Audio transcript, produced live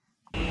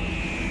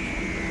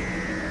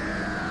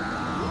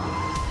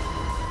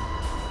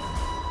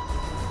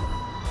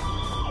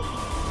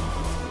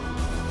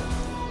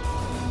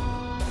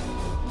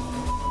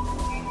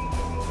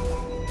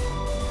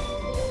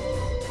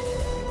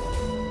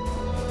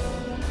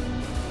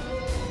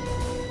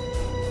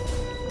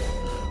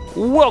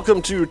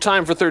Welcome to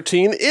Time for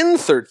 13 in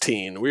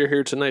 13. We're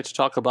here tonight to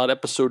talk about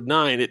episode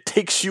 9, It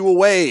Takes You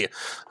Away.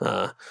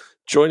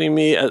 Joining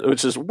me,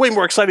 which is way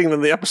more exciting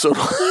than the episode.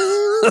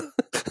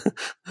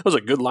 That was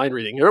a good line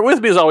reading.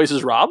 With me as always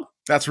is Rob.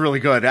 That's really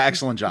good.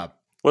 Excellent job.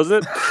 Was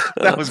it?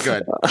 That was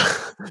good.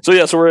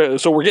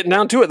 So we're getting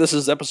down to it. This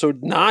is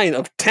episode 9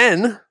 of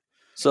 10.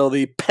 So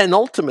the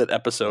penultimate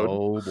episode.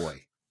 Oh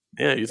boy.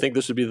 Yeah, you think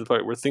this would be the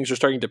part where things are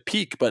starting to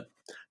peak, but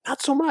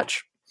not so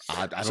much.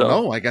 I don't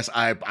know. I guess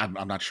I'm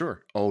not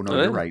sure. Oh no,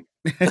 you're right.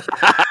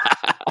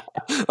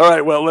 All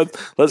right, well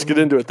let's get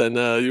into it then.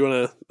 You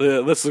want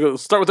to let's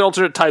start with the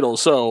alternate title.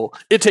 So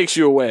It Takes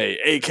You Away,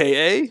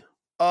 aka.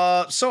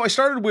 So I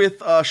started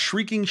with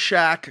Shrieking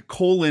Shack: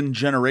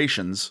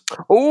 Generations.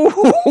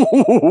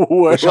 Oh,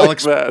 which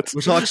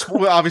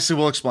obviously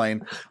we'll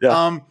explain.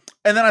 Yeah.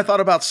 And then I thought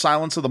about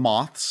Silence of the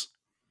Moths.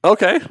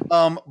 Okay.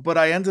 But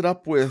I ended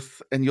up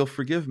with, and you'll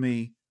forgive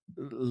me,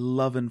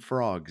 Love and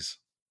Frogs.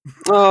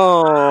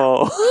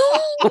 Oh,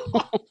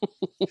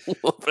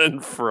 Love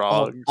and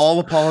Frogs.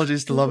 All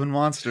apologies to Love and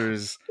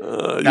Monsters.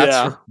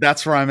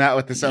 That's where I'm at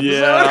with this episode.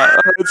 Yeah.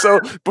 So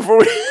before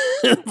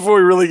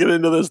we really get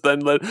into this,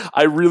 then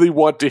I really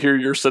want to hear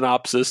your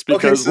synopsis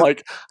because,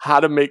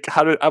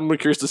 I'm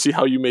curious to see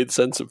how you made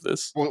sense of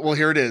this. Well,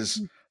 here it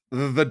is.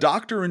 The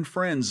Doctor and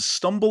friends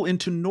stumble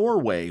into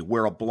Norway,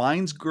 where a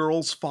blind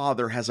girl's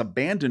father has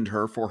abandoned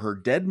her for her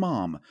dead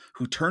mom,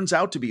 who turns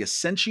out to be a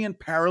sentient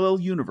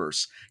parallel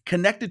universe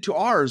connected to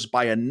ours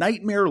by a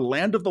nightmare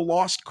land of the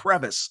lost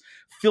crevice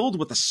filled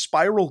with a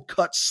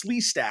spiral-cut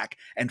Sleestack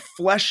and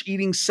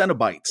flesh-eating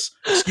Cenobites.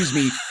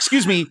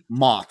 Excuse me,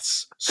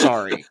 moths.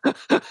 Sorry.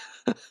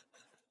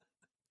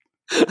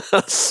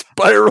 A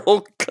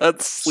spiral cut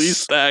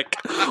Sleestack.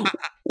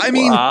 I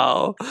mean,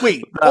 wow.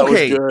 Wait, that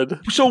okay. Was good.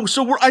 So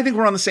I think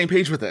we're on the same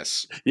page with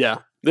this. Yeah.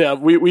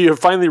 We have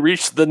finally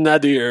reached the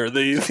nadir,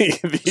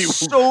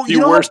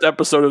 the worst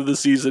episode of the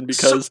season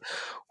because,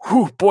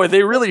 boy,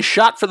 they really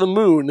shot for the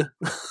moon.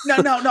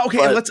 No.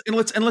 Okay, let's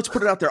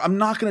put it out there. I'm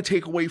not going to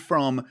take away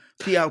from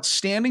the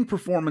outstanding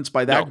performance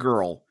by that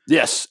girl.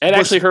 Yes, and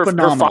actually, her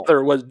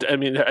father was. I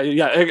mean,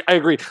 I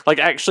agree. Like,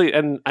 actually,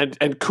 and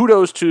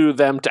kudos to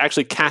them to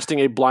actually casting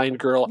a blind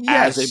girl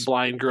as a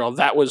blind girl.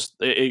 That was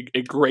a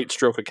great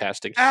stroke of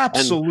casting.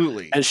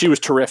 Absolutely, and she was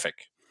terrific.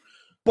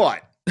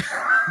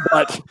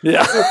 But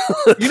yeah,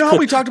 you know how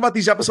we talked about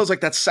these episodes,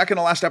 like that second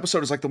to last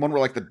episode is like the one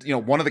where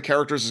one of the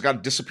characters has got to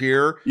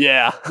disappear.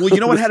 Yeah. Well, you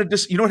know what had to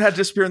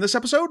disappear in this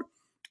episode?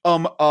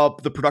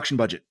 The production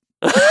budget.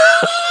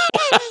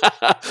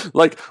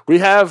 Like, we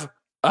have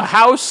a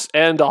house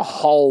and a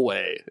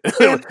hallway,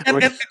 and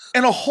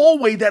a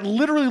hallway that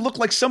literally looked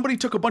like somebody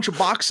took a bunch of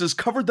boxes,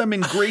 covered them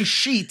in gray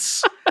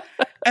sheets,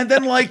 and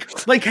then like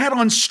had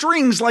on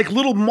strings like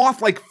little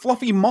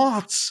fluffy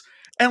moths.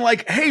 And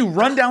hey,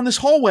 run down this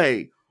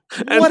hallway.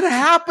 What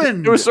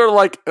happened? It was sort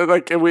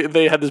of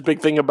they had this big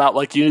thing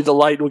about you need the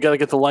light. And we got to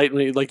get the light,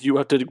 and you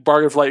have to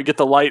bargain for light. You get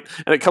the light,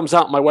 and it comes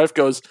out. And my wife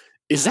goes,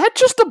 "Is that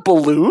just a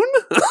balloon?"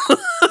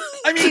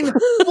 I mean,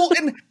 well,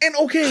 and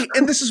okay,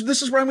 and this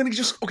is where I'm going to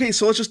just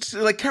So let's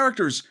just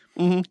characters.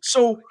 Mm-hmm.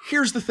 So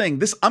here's the thing.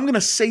 I'm going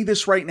to say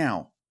this right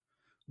now.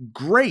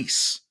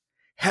 Grace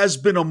has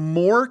been a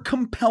more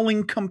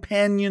compelling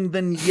companion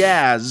than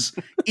Yaz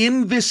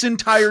in this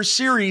entire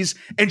series,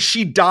 and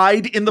she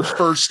died in the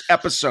first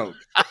episode.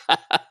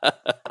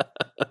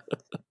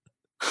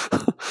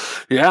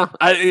 Yeah,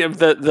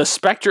 the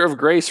specter of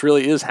Grace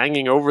really is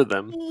hanging over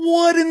them.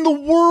 What in the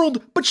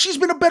world? But she's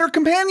been a better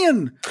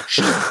companion.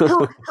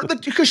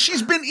 Because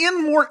she's been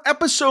in more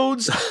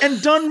episodes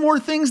and done more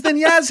things than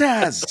Yaz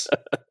has.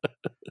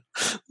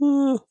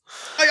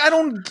 I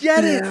don't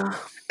get it.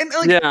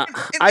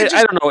 I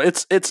don't know.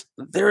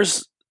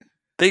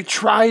 They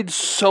tried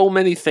so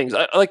many things.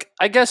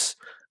 I guess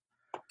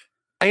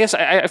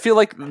I feel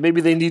like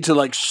maybe they need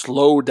to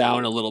slow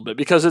down a little bit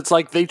because it's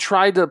they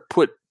tried to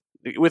put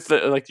with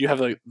the you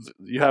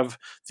have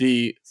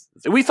the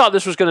we thought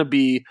this was going to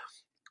be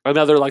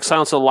another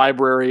Silence of the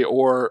Library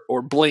or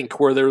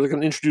Blink, where they're going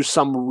to introduce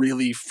some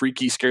really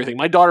freaky, scary thing.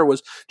 My daughter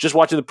was just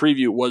watching the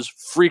preview, was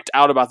freaked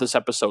out about this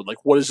episode.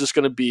 What is this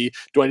going to be?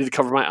 Do I need to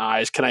cover my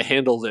eyes? Can I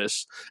handle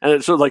this? And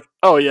it's sort of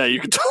oh yeah, you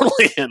can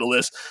totally handle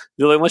this.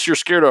 Unless you're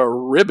scared of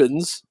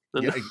ribbons.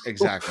 Yeah,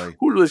 exactly.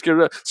 Who really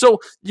scared of that? So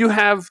you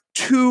have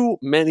too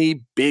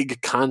many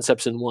big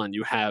concepts in one.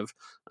 You have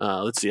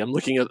let's see, I'm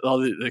looking at all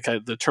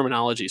the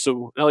terminology.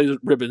 So Ellie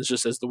Ribbons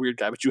just says the weird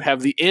guy, but you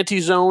have the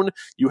anti-zone,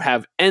 you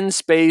have end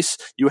space,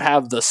 you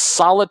have the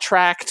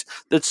solitract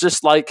that's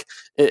just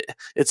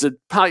it's a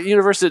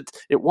universe that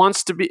it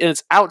wants to be, and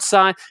it's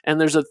outside, and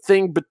there's a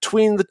thing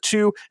between the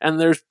two, and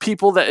there's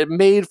people that it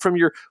made from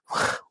your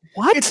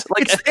what?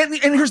 And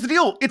here's the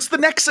deal, it's the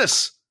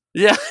Nexus.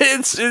 Yeah,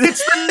 it's the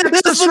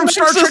Nexus from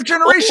Star Trek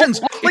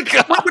Generations.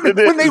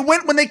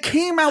 When they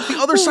came out the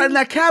other side of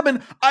that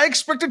cabin, I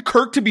expected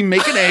Kirk to be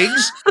making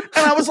eggs,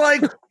 and I was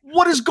like,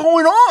 "What is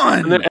going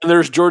on?" And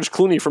there's George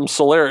Clooney from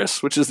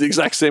Solaris, which is the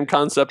exact same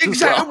concept.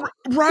 Exactly, as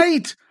well.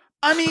 Right.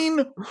 I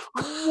mean,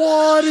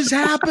 what is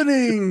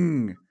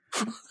happening?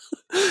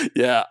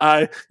 Yeah,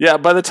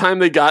 by the time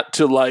they got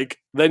to like,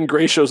 then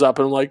Gray shows up,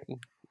 and I'm like,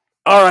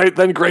 all right,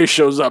 then Gray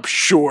shows up,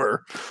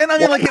 sure. And I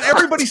mean, like, and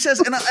everybody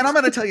says, and I'm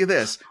going to tell you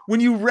this: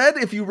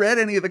 if you read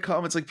any of the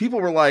comments, like, people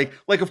were like,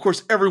 of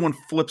course, everyone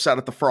flips out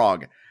at the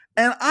frog,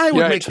 and I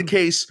would make the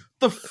case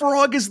the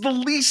frog is the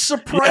least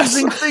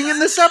surprising thing in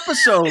this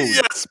episode.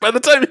 Yes, by the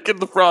time you get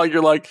the frog,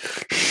 you're like,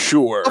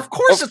 sure, of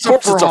course it's a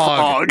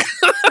frog.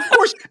 Of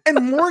course.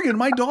 And Morgan,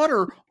 my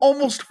daughter,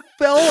 almost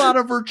fell out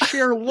of her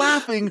chair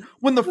laughing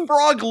when the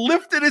frog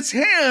lifted its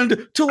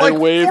hand to like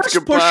force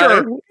push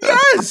her.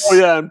 Yes. Oh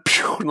yeah,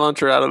 and launch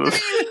her out of the.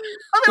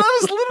 I mean, I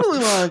was literally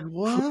like,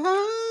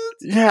 what?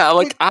 Yeah,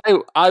 like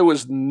I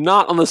was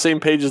not on the same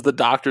page as the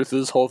doctor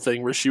through this whole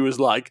thing, where she was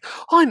like,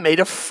 "I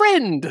made a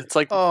friend." It's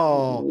like,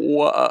 oh,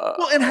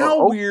 well, and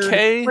how weird.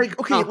 Like,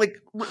 okay,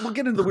 like we'll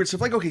get into the weird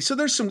stuff. Like, okay, so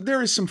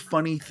there is some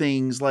funny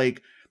things,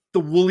 like the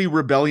Woolly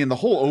Rebellion, the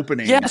whole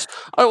opening. Yes.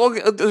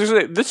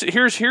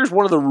 Here's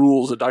one of the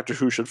rules that Doctor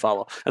Who should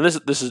follow, and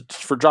this is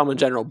for drama in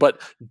general.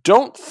 But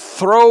don't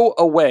throw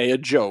away a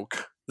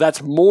joke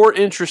that's more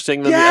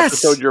interesting than the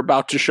episode you're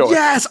about to show us.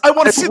 Yes, I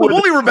want to see the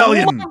Woolly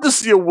Rebellion. I love to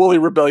see a Woolly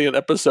Rebellion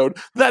episode.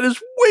 That is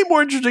way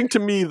more interesting to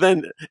me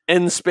than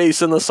End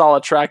Space and the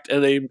Solid Tract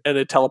and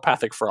a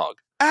telepathic frog.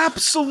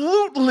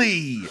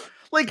 Absolutely.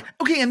 Like,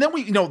 okay, and then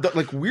we, the,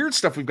 like, weird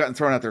stuff we've gotten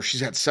thrown out there.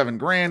 She's had 7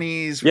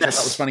 grannies, which I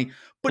thought was funny.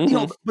 But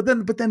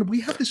but then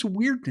we have this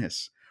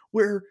weirdness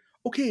where,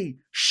 okay,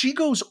 she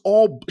is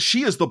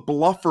the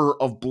bluffer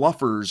of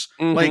bluffers.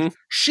 Mm-hmm. Like,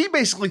 she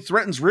basically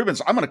threatens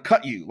Ribbons. I'm going to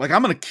cut you. Like,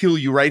 I'm going to kill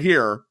you right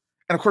here.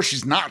 And of course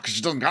she's not, because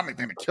she doesn't got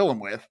anything to kill him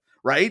with.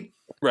 Right.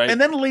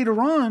 And then later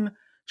on,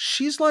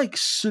 she's like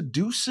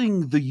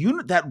seducing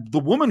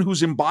the woman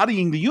who's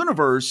embodying the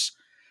universe.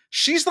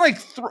 She's like,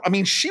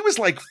 she was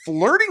like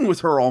flirting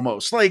with her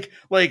almost like,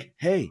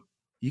 hey,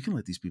 you can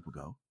let these people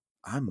go.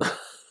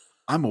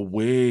 I'm a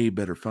way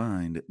better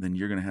find than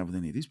you're going to have with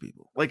any of these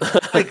people. Like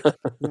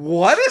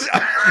what is,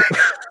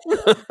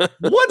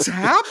 what's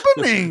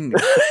happening?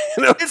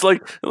 It's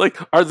like,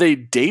 are they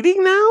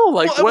dating now?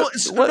 Like, what?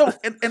 No,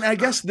 and I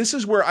guess this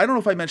is where, I don't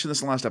know if I mentioned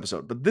this in the last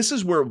episode, but this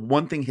is where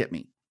one thing hit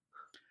me.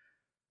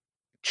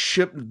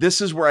 Chip,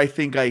 this is where I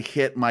think I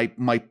hit my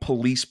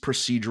police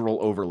procedural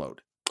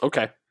overload.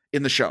 Okay.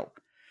 In the show.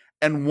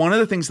 And one of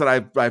the things that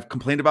I've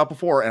complained about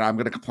before, and I'm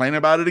going to complain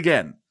about it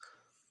again.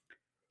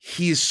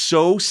 He's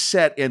so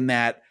set in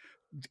that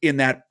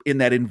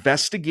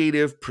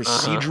investigative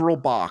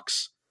procedural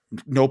box,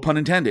 no pun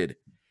intended.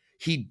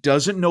 He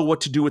doesn't know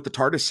what to do with the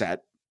TARDIS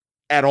set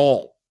at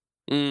all.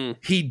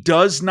 He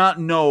does not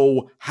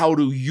know how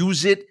to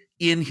use it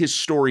in his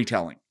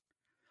storytelling.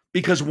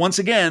 Because once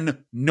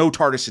again, no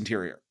TARDIS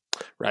interior.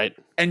 Right.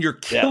 And you're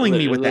killing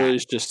me with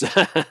that. Just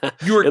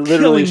you're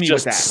killing me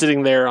with that.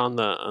 Sitting there on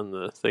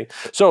the thing.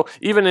 So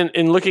even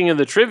in looking at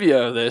the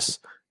trivia of this,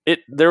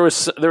 there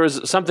was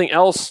something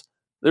else.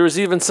 There was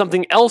even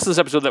something else this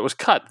episode that was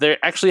cut. They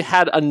actually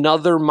had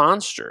another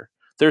monster.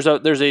 There's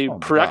a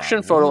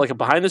production photo, like a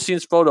behind the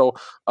scenes photo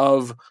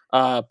of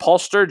Paul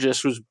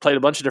Sturgis, who's played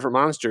a bunch of different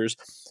monsters,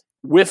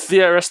 with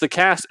the rest of the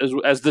cast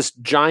as this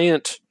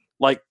giant,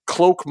 like,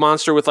 cloak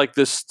monster with like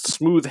this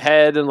smooth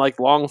head and like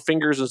long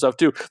fingers and stuff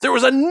too. There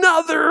was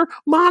another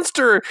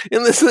monster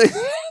in this thing.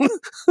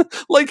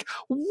 Like,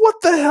 what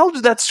the hell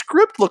did that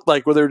script look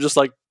like? Where they were just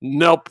like,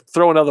 nope,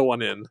 throw another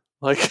one in.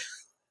 Like,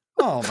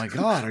 oh my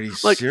god, are you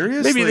like,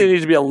 serious? Maybe there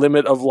needs to be a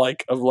limit of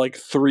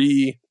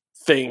 3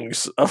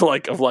 things of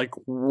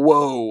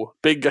whoa,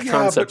 big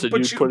concepts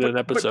that you put in an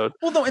episode.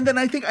 Well, no, and then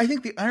I think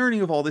the irony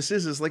of all this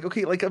is like,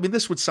 okay, like, I mean,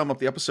 this would sum up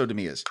the episode to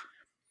me is,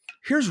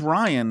 here's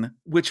Ryan,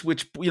 which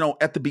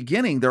at the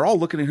beginning they're all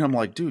looking at him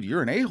like, dude,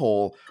 you're an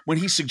a-hole, when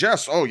he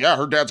suggests, oh yeah,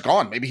 her dad's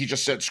gone. Maybe he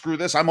just said, screw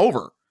this, I'm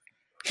over.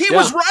 He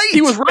was right.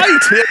 He was right.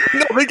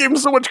 They gave him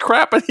so much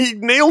crap, and he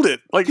nailed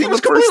it. Like, he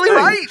was completely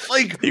right.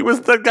 Like,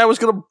 that guy was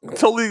going to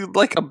totally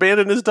like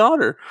abandon his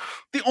daughter.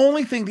 The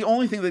only thing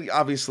that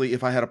obviously,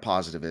 if I had a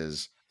positive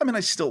is, I mean,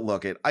 I still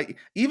look at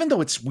even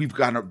though we've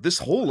gotten this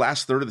whole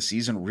last third of the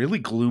season really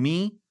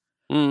gloomy,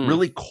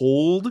 really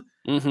cold,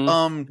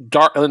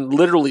 dark, and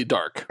literally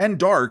dark,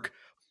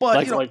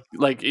 but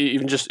like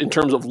even just in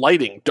terms of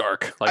lighting,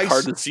 dark, like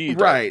hard to see. Dark.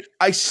 Right.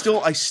 I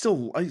still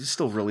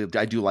really,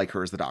 I do like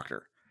her as the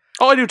Doctor.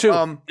 Oh, I do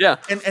too. Yeah,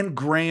 and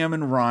Graham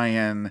and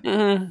Ryan,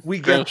 we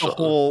get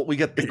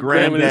the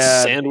Graham and his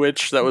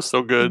sandwich. That was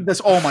so good.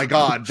 Oh my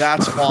god,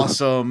 that's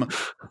awesome.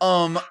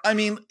 I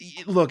mean,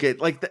 look at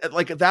like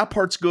that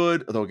part's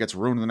good, although it gets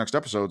ruined in the next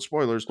episode.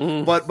 Spoilers.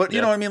 But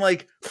you know what I mean?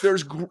 Like,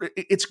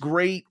 it's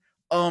great.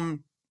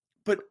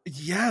 But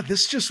yeah,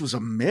 this just was a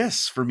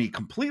miss for me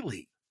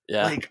completely.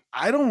 Yeah, like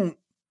I don't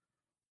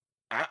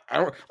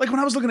like when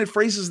I was looking at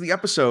phrases of the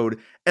episode,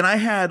 and I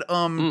had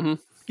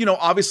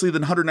obviously the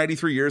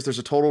 193 years, there's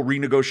a total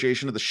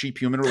renegotiation of the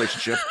sheep-human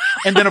relationship.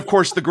 And then, of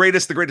course, the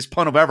greatest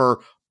pun of ever,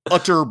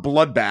 utter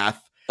bloodbath.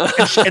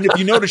 And if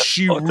you notice,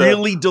 she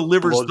really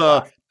delivers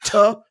the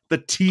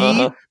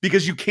T,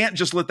 because you can't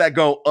just let that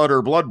go,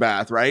 utter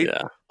bloodbath, right?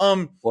 Yeah.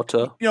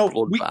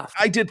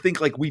 I did think,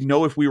 like, we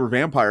know if we were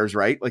vampires,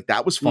 right? Like,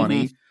 that was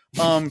funny.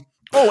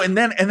 Oh, and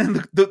then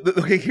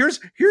okay, here's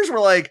where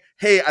like,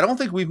 hey, I don't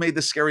think we've made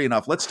this scary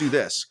enough. Let's do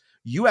this.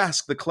 You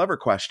ask the clever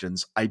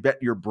questions. I bet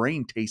your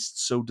brain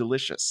tastes so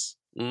delicious.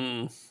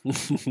 Mm.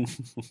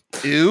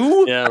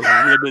 Ew.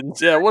 Yeah, ribbons.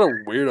 Yeah, what a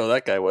weirdo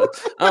that guy was.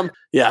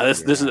 Yeah,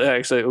 this is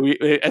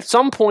actually at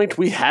some point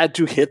we had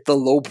to hit the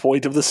low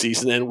point of the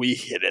season, and we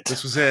hit it.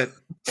 This was it.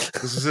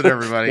 This is it,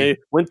 everybody. They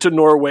went to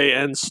Norway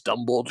and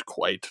stumbled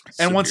quite.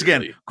 And once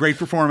severely. again, great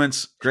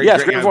performance. Great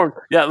performance.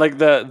 Yeah, like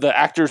the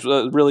actors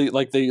really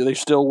like they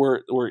still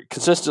were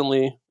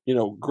consistently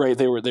great.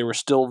 They were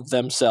still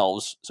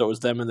themselves. So it was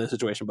them in this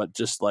situation, but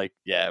just like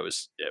it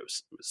was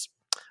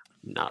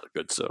not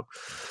good. So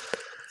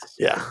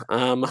yeah,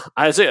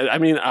 I say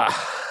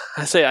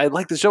I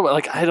like the show, but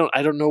like I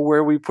don't know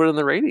where we put in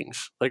the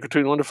ratings, like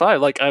between 1 to 5.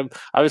 Like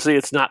obviously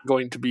it's not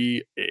going to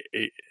be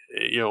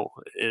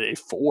a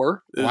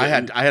 4. Well, I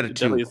had a 2.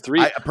 Definitely a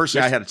 3.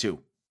 Personally, I had a 2.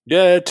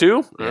 Yeah, 2.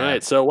 Yeah. All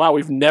right. So wow,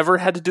 we've never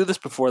had to do this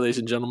before, ladies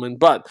and gentlemen,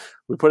 but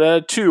we put it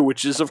at a 2,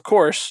 which is of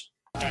course.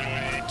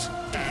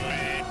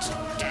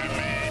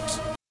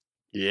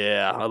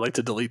 Yeah, I'd like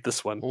to delete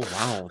this one. Oh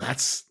wow,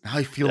 that's now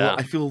I feel a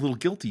little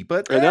guilty,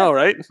 but I know,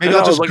 right? Maybe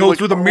I'll just go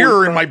through the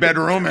mirror in my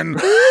bedroom and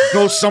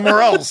go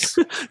somewhere else.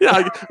 Yeah,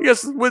 I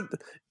guess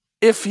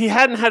if he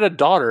hadn't had a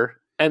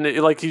daughter and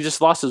he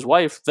just lost his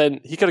wife, then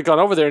he could have gone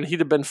over there and he'd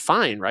have been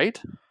fine,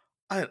 right?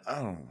 I don't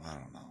know. I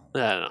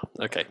don't know.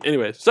 Okay.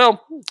 Anyway, so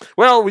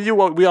we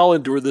all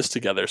endured this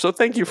together. So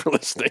thank you for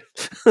listening.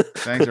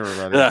 Thanks,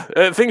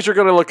 everybody. Things are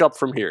going to look up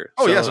from here.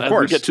 Oh, yes, of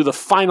course. We get to the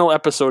final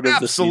episode of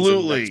the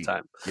season next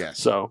time. Yes.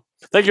 So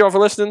thank you all for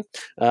listening.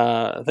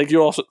 Thank you,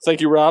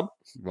 Rob.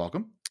 You're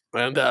welcome.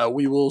 And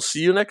we will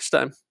see you next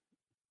time.